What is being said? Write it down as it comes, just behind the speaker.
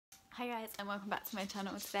Hi guys, and welcome back to my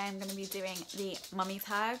channel. Today I'm going to be doing the mummy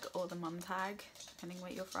tag or the mum tag, depending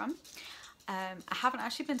where you're from. I haven't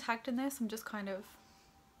actually been tagged in this, I'm just kind of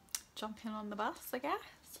jumping on the bus, I guess.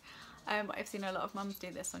 I've seen a lot of mums do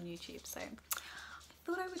this on YouTube, so I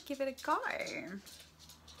thought I would give it a go.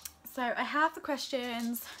 So I have the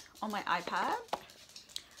questions on my iPad,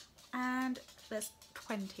 and there's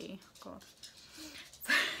 20, God.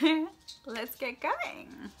 So let's get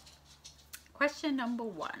going. Question number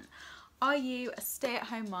 1. Are you a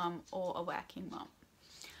stay-at-home mum or a working mum?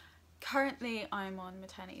 Currently I'm on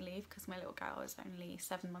maternity leave because my little girl is only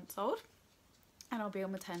 7 months old, and I'll be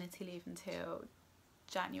on maternity leave until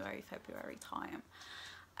January, February time.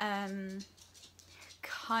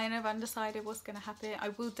 Kind of undecided what's going to happen. I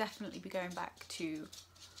will definitely be going back to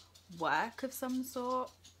work of some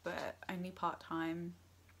sort, but only part-time,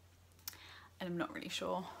 and I'm not really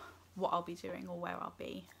sure what I'll be doing or where I'll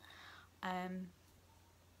be.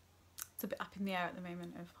 It's a bit up in the air at the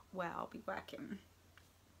moment of where I'll be working.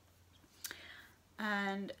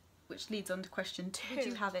 And which leads on to question 2. Would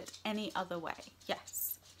you have it any other way?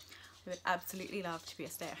 Yes, I would absolutely love to be a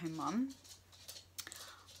stay-at-home mum.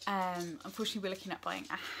 Unfortunately we're looking at buying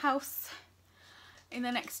a house in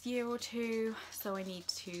the next year or 2, so I need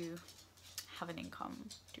to have an income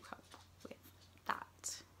to help with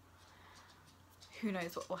that. Who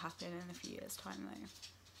knows what will happen in a few years' time though.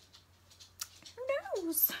 Who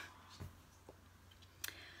knows?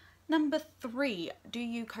 Number 3, do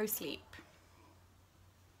you co-sleep?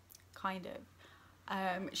 Kind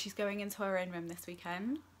of. She's going into her own room this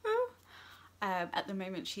weekend. At the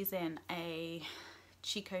moment she's in a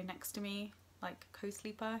Chico next to me, like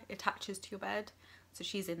co-sleeper. It attaches to your bed, so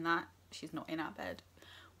she's in that. She's not in our bed.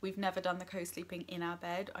 We've never done the co-sleeping in our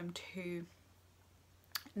bed. I'm too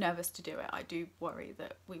nervous to do it. I do worry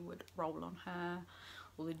that we would roll on her,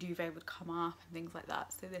 or the duvet would come up and things like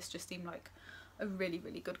that. So this just seemed like a really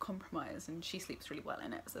good compromise, and she sleeps really well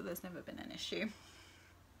in it, so there's never been an issue.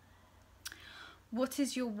 What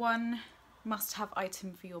is your one must-have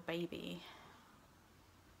item for your baby?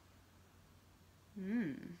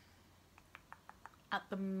 At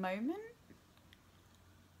the moment,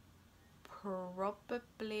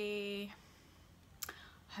 probably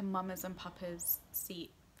her mama's and papa's seat,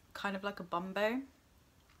 kind of like a bumbo.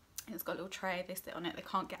 It's got a little tray, they sit on it, they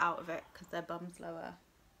can't get out of it because their bum's lower.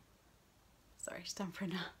 Sorry, she's done for a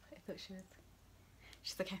nap. I thought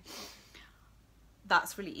she's okay.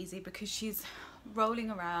 That's really easy because she's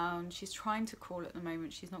rolling around, she's trying to crawl at the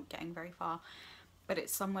moment, she's not getting very far, but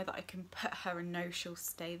it's somewhere that I can put her and know she'll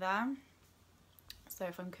stay there. So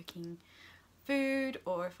if I'm cooking food,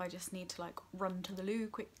 or if I just need to like run to the loo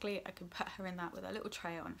quickly, I can put her in that with a little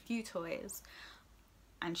tray on a few toys,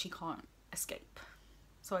 and she can't escape.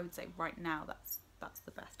 So I would say right now that's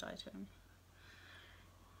the best item.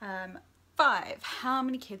 5, how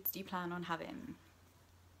many kids do you plan on having?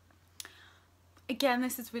 Again,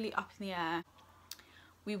 this is really up in the air.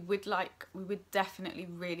 We would definitely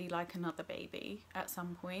really like another baby at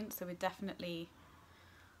some point, so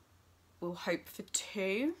we'll hope for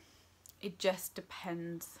 2. It just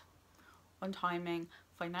depends on timing,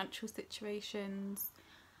 financial situations,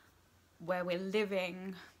 where we're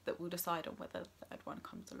living, that will decide on whether the 3rd one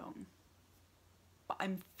comes along. But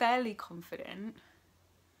I'm fairly confident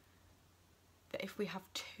that if we have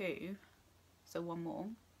 2, so 1 more,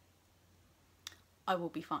 I will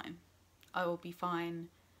be fine. I will be fine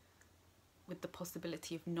with the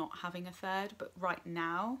possibility of not having a 3rd, but right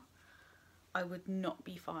now I would not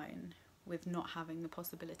be fine with not having the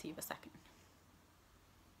possibility of a 2nd.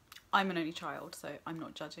 I'm an only child, so I'm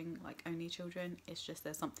not judging like only children. It's just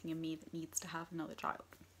there's something in me that needs to have another child.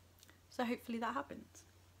 So hopefully that happens.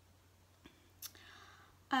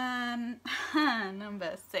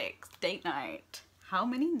 Number 6, date night. How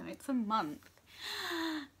many nights a month?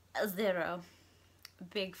 0.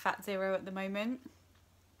 Big fat 0 at the moment.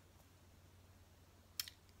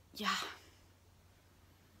 Yeah.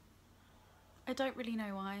 I don't really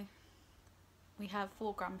know why. We have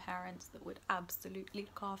 4 grandparents that would absolutely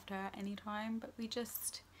look after her anytime, but we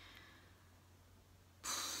just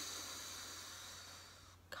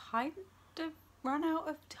kind of run out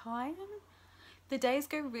of time. The days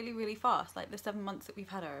go really fast. Like the 7 months that we've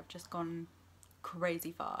had her have just gone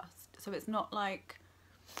crazy fast. So it's not like,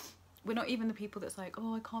 we're not even the people that's like,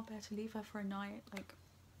 oh, I can't bear to leave her for a night. Like,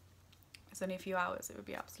 it's only a few hours, it would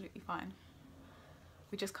be absolutely fine.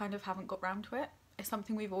 We just kind of haven't got round to it. It's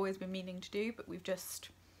something we've always been meaning to do, but we've just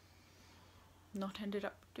not ended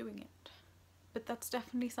up doing it. But that's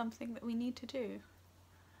definitely something that we need to do.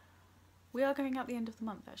 We are going out the end of the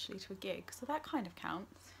month actually to a gig, so that kind of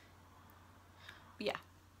counts. But yeah,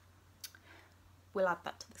 we'll add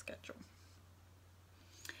that to the schedule.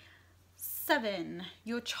 7,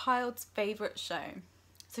 your child's favourite show.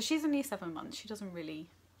 So she's only 7 months. She doesn't really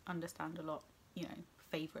understand a lot, you know,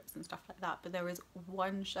 favourites and stuff like that. But there is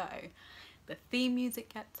one show. The theme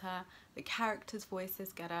music gets her. The characters'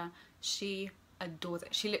 voices get her. She adores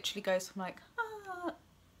it. She literally goes from like, ah,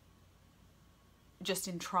 just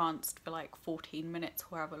entranced for like 14 minutes,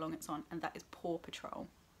 however long it's on. And that is Paw Patrol.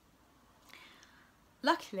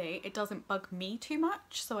 Luckily, it doesn't bug me too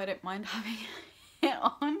much. So I don't mind having it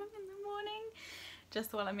on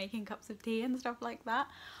just while I'm making cups of tea and stuff like that.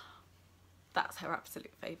 That's her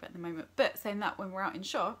absolute favourite at the moment. But saying that, when we're out in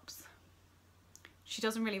shops, she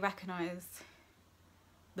doesn't really recognise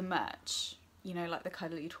the merch, you know, like the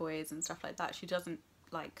cuddly toys and stuff like that. She doesn't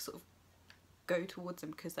like sort of go towards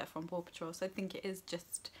them because they're from Paw Patrol. So I think it is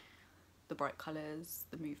just the bright colours,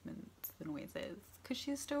 the movements, the noises, because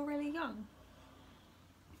she's still really young.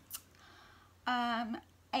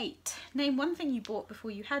 8, name one thing you bought before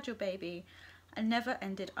you had your baby and never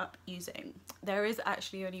ended up using. There is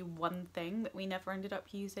actually only one thing that we never ended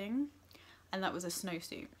up using, and that was a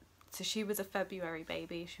snowsuit. So she was a February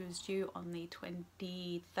baby. She was due on the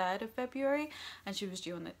 23rd of February, and she was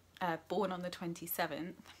due on the born on the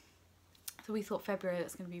 27th. So we thought February,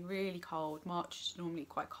 that's going to be really cold. March is normally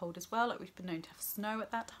quite cold as well. Like, we've been known to have snow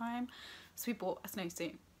at that time. So we bought a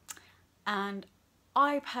snowsuit, and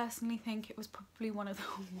I personally think it was probably one of the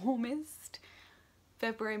warmest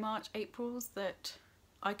February, March, Aprils that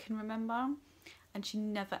I can remember, and she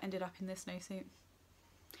never ended up in this snowsuit.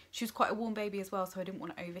 She was quite a warm baby as well, so I didn't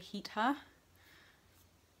want to overheat her.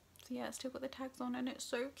 So yeah, it's still got the tags on, and it's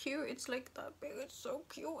so cute. It's like that big, it's so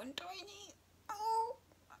cute and tiny. Oh,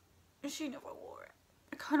 she never wore it.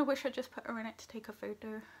 I kind of wish I just put her in it to take a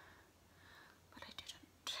photo, but I didn't.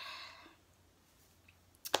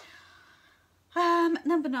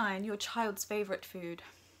 Number 9, your child's favourite food.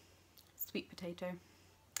 Sweet potato.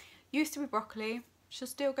 Used to be broccoli. She'll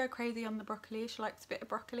still go crazy on the broccoli. She likes a bit of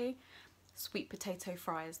broccoli. Sweet potato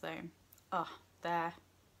fries though. Oh, they're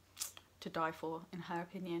to die for in her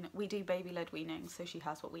opinion. We do baby-led weaning, so she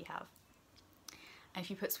has what we have. And if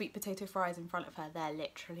you put sweet potato fries in front of her, they're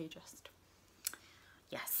literally just,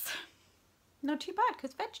 yes. Not too bad,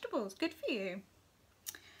 because vegetables, good for you.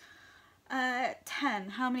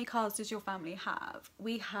 10, how many cars does your family have?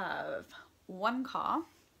 We have 1 car.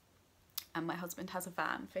 And my husband has a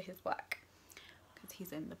van for his work because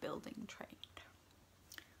he's in the building trade.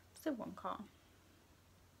 So 1 car.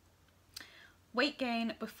 Weight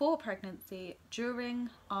gain before pregnancy, during,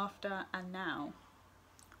 after, and now.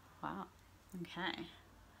 Wow. Okay.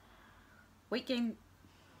 Weight gain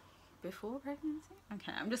before pregnancy?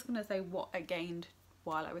 Okay, I'm just going to say what I gained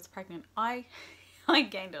while I was pregnant. I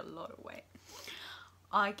gained a lot of weight.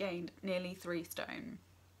 I gained nearly 3 stone.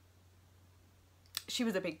 She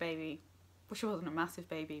was a big baby. Well, she wasn't a massive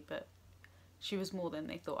baby, but she was more than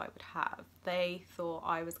they thought I would have. They thought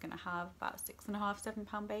I was going to have about a 6.5, 7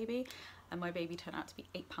 pound baby, and my baby turned out to be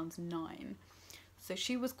 8 pounds 9. So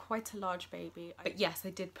she was quite a large baby. But yes, I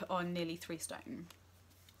did put on nearly 3 stone.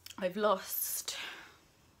 I've lost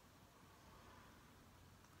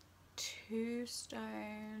 2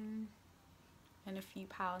 stone and a few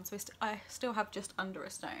pounds. So I still have just under a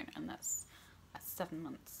stone, and that's at 7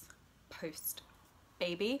 months post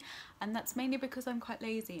baby, and that's mainly because I'm quite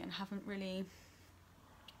lazy and haven't really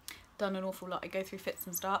done an awful lot. I go through fits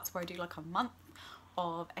and starts where I do like a month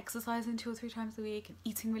of exercising 2 or 3 times a week and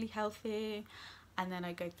eating really healthy, and then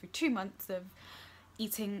I go through 2 months of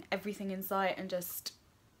eating everything in sight and just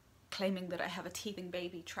claiming that I have a teething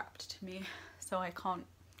baby trapped to me, so I can't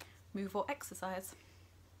move or exercise.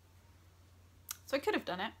 So I could have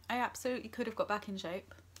done it. I absolutely could have got back in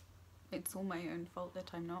shape. It's all my own fault that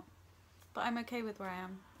I'm not. But I'm okay with where I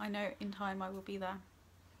am. I know in time I will be there.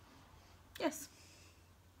 Yes.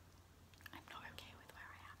 I'm not okay with where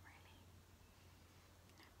I am, really.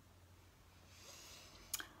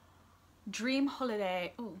 Dream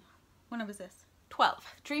holiday. Oh, when was this?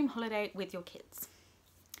 12. Dream holiday with your kids.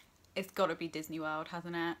 It's got to be Disney World,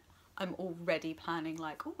 hasn't it? I'm already planning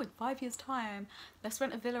like, oh, in 5 years' time, let's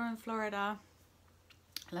rent a villa in Florida.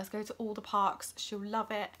 Let's go to all the parks. She'll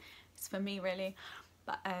love it. It's for me, really.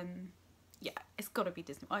 But yeah, it's got to be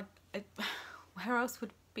Disney. Where else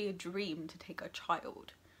would be a dream to take a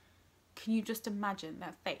child? Can you just imagine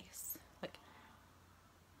their face? Like,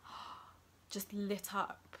 just lit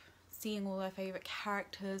up, seeing all their favourite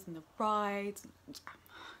characters and the rides. It's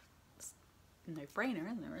a no-brainer,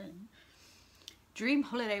 isn't it, really? Dream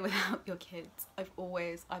holiday without your kids. I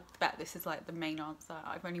bet this is like the main answer.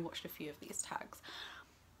 I've only watched a few of these tags.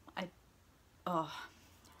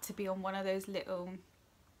 To be on one of those little,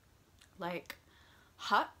 like,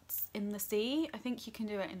 huts in the sea. I think you can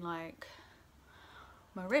do it in like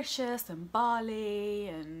Mauritius and Bali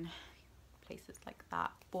and places like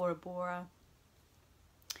that, Bora Bora,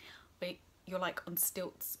 where you're like on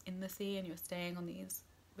stilts in the sea and you're staying on these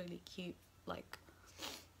really cute like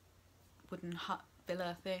wooden hut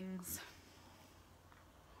villa things.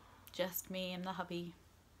 Just me and the hubby.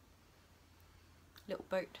 Little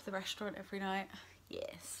boat to the restaurant every night.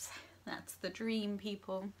 Yes, that's the dream,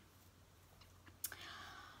 people.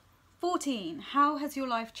 14. How has your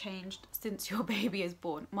life changed since your baby is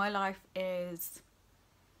born? My life is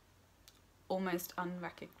almost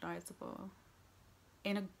unrecognisable.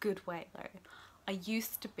 In a good way though. I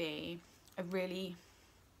used to be a really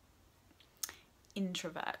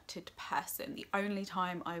introverted person. The only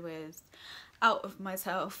time I was out of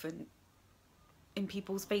myself and in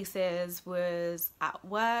people's faces was at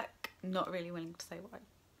work. Not really willing to say what I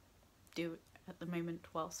do at the moment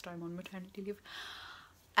whilst I'm on maternity leave.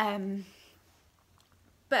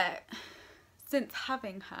 But since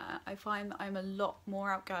having her, I find that I'm a lot more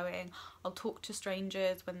outgoing. I'll talk to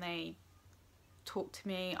strangers when they talk to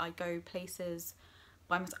me. I go places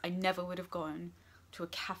by myself. I never would have gone to a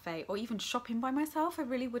cafe or even shopping by myself. I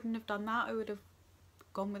really wouldn't have done that. I would have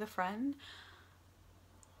gone with a friend.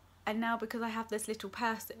 And now because I have this little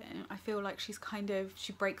person, I feel like she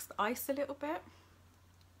breaks the ice a little bit.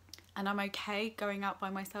 And I'm okay going out by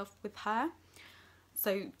myself with her.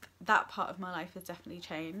 So that part of my life has definitely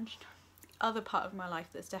changed. The other part of my life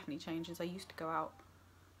that's definitely changed is I used to go out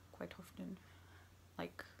quite often,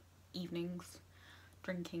 like evenings,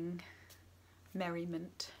 drinking,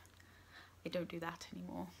 merriment. I don't do that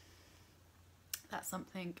anymore. That's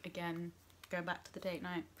something, again, going back to the date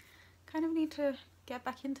night, kind of need to get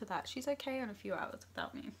back into that. She's okay on a few hours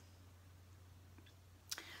without me.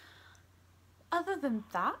 Other than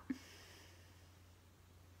that,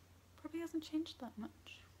 probably hasn't changed that much.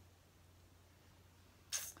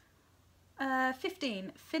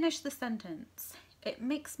 15. Finish the sentence. It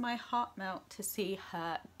makes my heart melt to see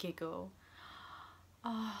her giggle.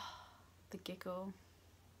 Ah, oh, the giggle.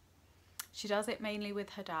 She does it mainly with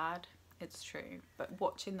her dad, it's true, but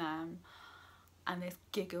watching them and this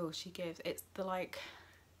giggle she gives, it's the like,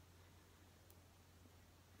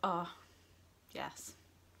 oh, yes,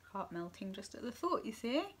 heart melting just at the thought, you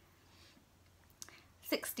see.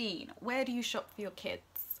 16. Where do you shop for your kids?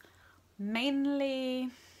 Mainly,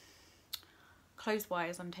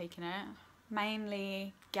 clothes-wise, I'm taking it.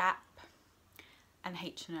 Mainly Gap and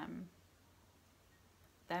H&M.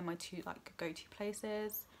 They're my two like go-to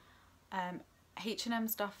places. H&M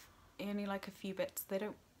stuff, only like a few bits. They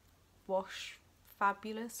don't wash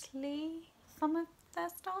fabulously, some of their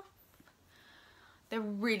stuff. They're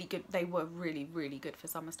really good. They were really, really good for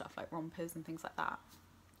summer stuff like rompers and things like that.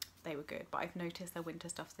 They were good, but I've noticed their winter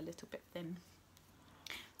stuff's a little bit thin.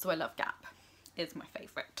 So I love Gap. It's my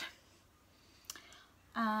favourite.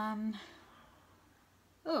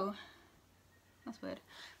 Oh, that's weird.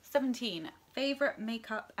 17. Favourite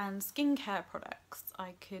makeup and skincare products.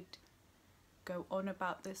 I could go on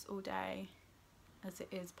about this all day as it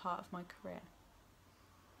is part of my career.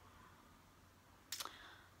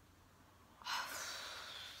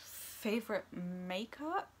 Favourite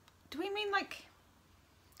makeup? Do we mean like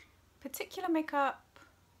particular makeup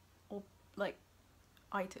or like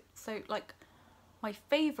item? So like my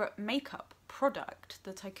favourite makeup product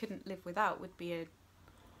that I couldn't live without would be a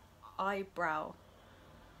eyebrow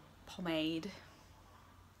pomade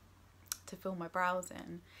to fill my brows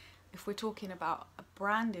in. If we're talking about a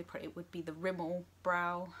branded product, it would be the Rimmel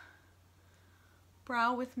Brow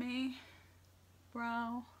With Me.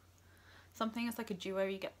 Something that's like a duo.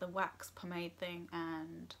 You get the wax pomade thing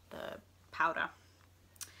and the powder.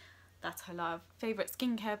 That I love. Favourite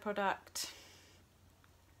skincare product?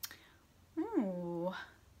 Ooh.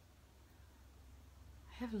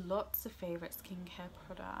 I have lots of favourite skincare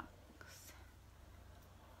products.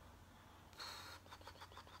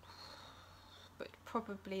 But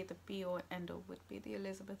probably the be all end all would be the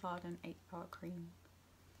Elizabeth Arden 8-hour cream.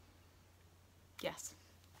 Yes,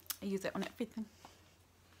 I use it on everything.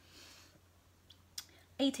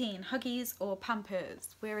 18. Huggies or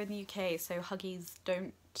Pampers? We're in the UK, so Huggies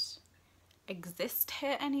don't exist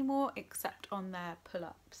here anymore except on their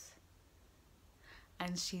pull-ups.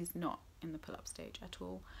 And she's not in the pull-up stage at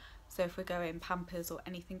all. So if we're going Pampers or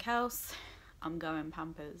anything else, I'm going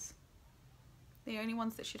Pampers. The only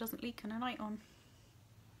ones that she doesn't leak in a night on.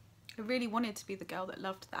 I really wanted to be the girl that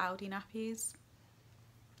loved the Audi nappies.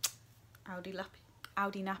 Audi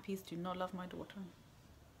nappies do not love my daughter.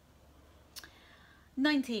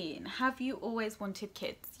 19. Have you always wanted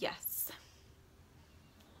kids? Yes.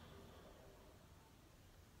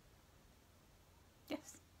 Yeah.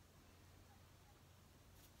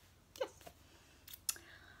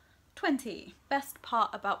 20, best part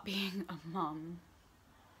about being a mum.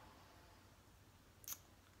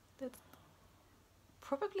 There's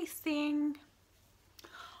probably seeing,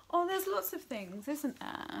 oh, there's lots of things, isn't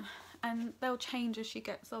there? And they'll change as she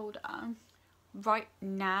gets older. Right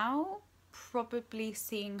now, probably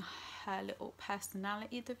seeing her little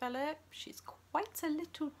personality develop. She's quite a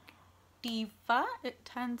little diva, it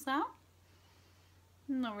turns out.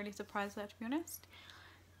 I'm not really surprised there, to be honest.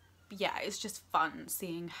 But yeah, it's just fun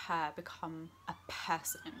seeing her become a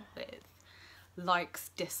person with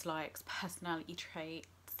likes, dislikes, personality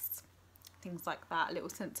traits, things like that. A little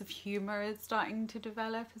sense of humour is starting to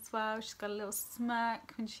develop as well. She's got a little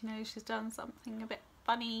smirk when she knows she's done something a bit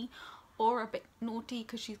funny or a bit naughty,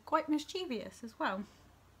 because she's quite mischievous as well.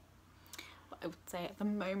 But I would say at the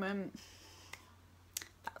moment,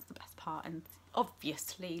 that's the best part. And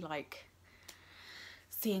obviously, like,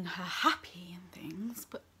 seeing her happy and things,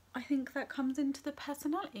 but I think that comes into the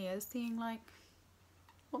personality, as seeing like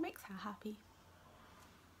what makes her happy.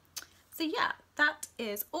 So yeah, that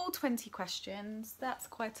is all 20 questions. That's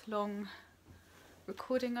quite a long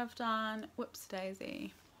recording I've done. Whoops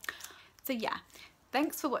daisy. So yeah,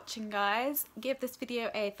 thanks for watching, guys. Give this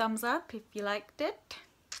video a thumbs up if you liked it,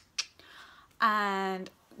 and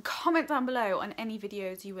comment down below on any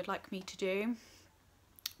videos you would like me to do.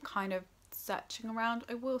 Kind of searching around.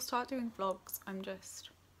 I will start doing vlogs. I'm just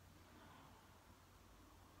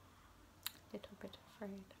a little bit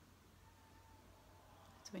afraid,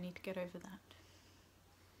 so we need to get over that.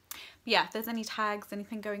 But yeah, if there's any tags,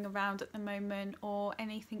 anything going around at the moment, or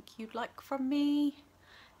anything you'd like from me,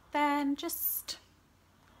 then just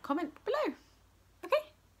comment below.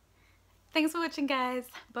 Okay, thanks for watching, guys.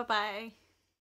 Bye bye.